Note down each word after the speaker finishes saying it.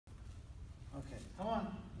Come on.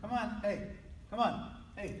 Come on. Hey. Come on.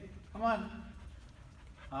 Hey. Come on.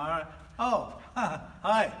 All right. Oh,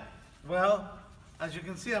 hi. Well, as you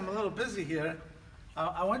can see, I'm a little busy here.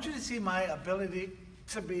 I want you to see my ability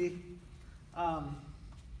to be a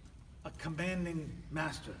commanding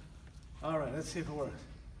master. All right, let's see if it works.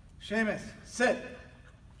 Seamus, sit.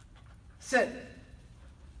 Sit.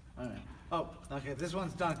 All right. Oh, okay, this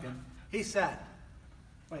one's Duncan. He sat.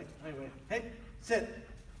 Wait. Hey, sit.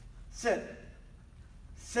 Sit.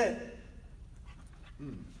 Sit.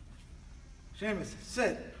 Seamus,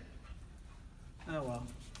 sit. Oh, well.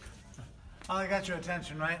 I got your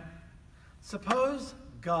attention, right? Suppose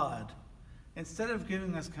God, instead of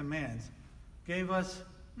giving us commands, gave us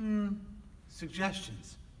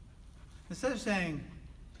suggestions. Instead of saying,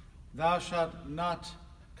 thou shalt not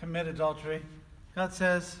commit adultery, God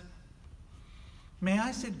says, may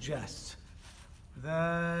I suggest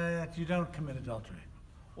that you don't commit adultery?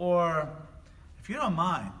 Or, if you don't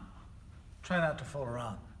mind, try not to fool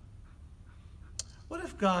around. What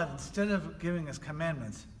if God, instead of giving us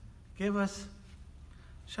commandments, gave us,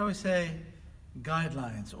 shall we say,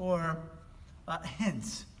 guidelines or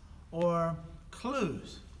hints or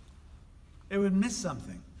clues? It would miss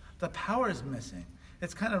something. The power is missing.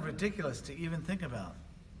 It's kind of ridiculous to even think about.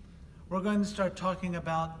 We're going to start talking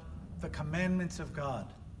about the commandments of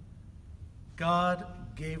God. God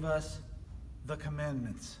gave us the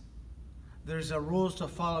commandments. There's rules to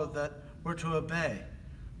follow that we're to obey.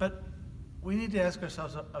 But we need to ask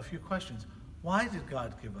ourselves a few questions. Why did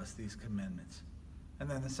God give us these commandments? And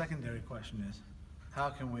then the secondary question is, how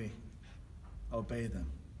can we obey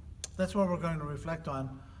them? That's what we're going to reflect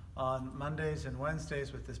on Mondays and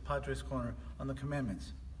Wednesdays with this Padres Corner on the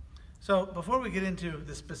commandments. So before we get into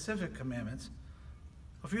the specific commandments,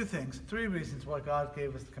 a few things, 3 reasons why God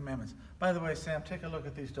gave us the commandments. By the way, Sam, take a look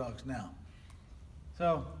at these dogs now.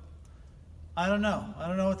 So, I don't know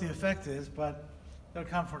what the effect is, but they're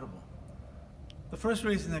comfortable. The first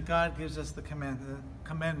reason that God gives us the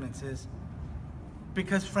commandments is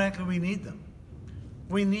because, frankly, we need them.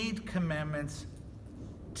 We need commandments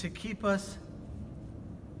to keep us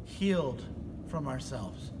healed from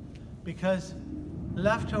ourselves. Because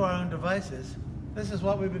left to our own devices, this is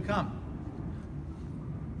what we become.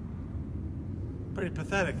 Pretty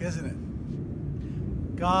pathetic, isn't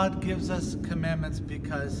it? God gives us commandments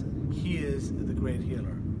because He is the great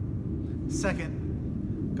healer.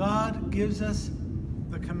 Second, God gives us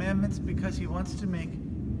the commandments because He wants to make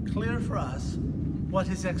clear for us what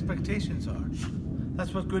His expectations are.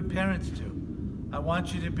 That's what good parents do. I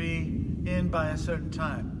want you to be in by a certain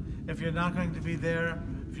time. If you're not going to be there,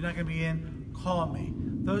 if you're not going to be in, call me.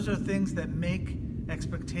 Those are things that make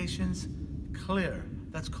expectations clear.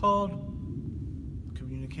 That's called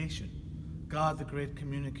communication. God, the great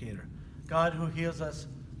communicator. God who heals us.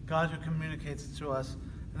 God who communicates through us.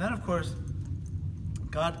 And then, of course,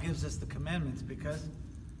 God gives us the commandments because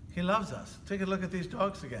He loves us. Take a look at these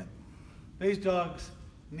dogs again. These dogs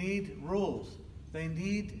need rules. They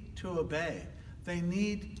need to obey. They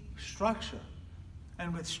need structure.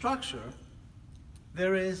 And with structure,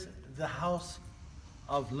 there is the house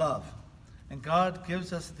of love. And God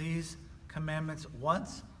gives us these commandments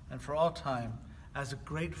once and for all time as a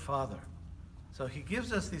great Father. So He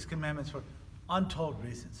gives us these commandments for untold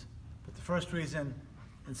reasons. But the first reason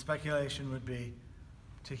in speculation would be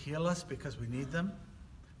to heal us because we need them,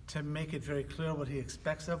 to make it very clear what He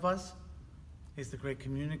expects of us. He's the great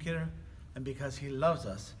communicator, and because He loves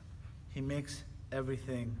us, He makes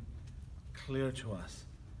everything clear to us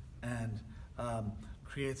and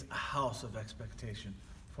creates a house of expectation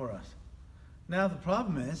for us. Now the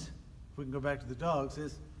problem is, if we can go back to the dogs,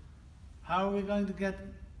 is how are we going to get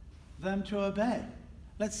them to obey?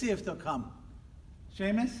 Let's see if they'll come.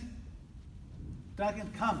 Seamus?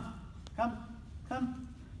 Duncan, come. Come.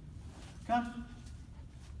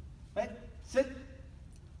 Wait, sit.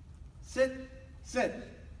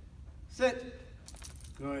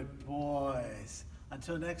 Good boys.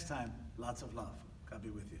 Until next time, lots of love. God be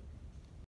with you.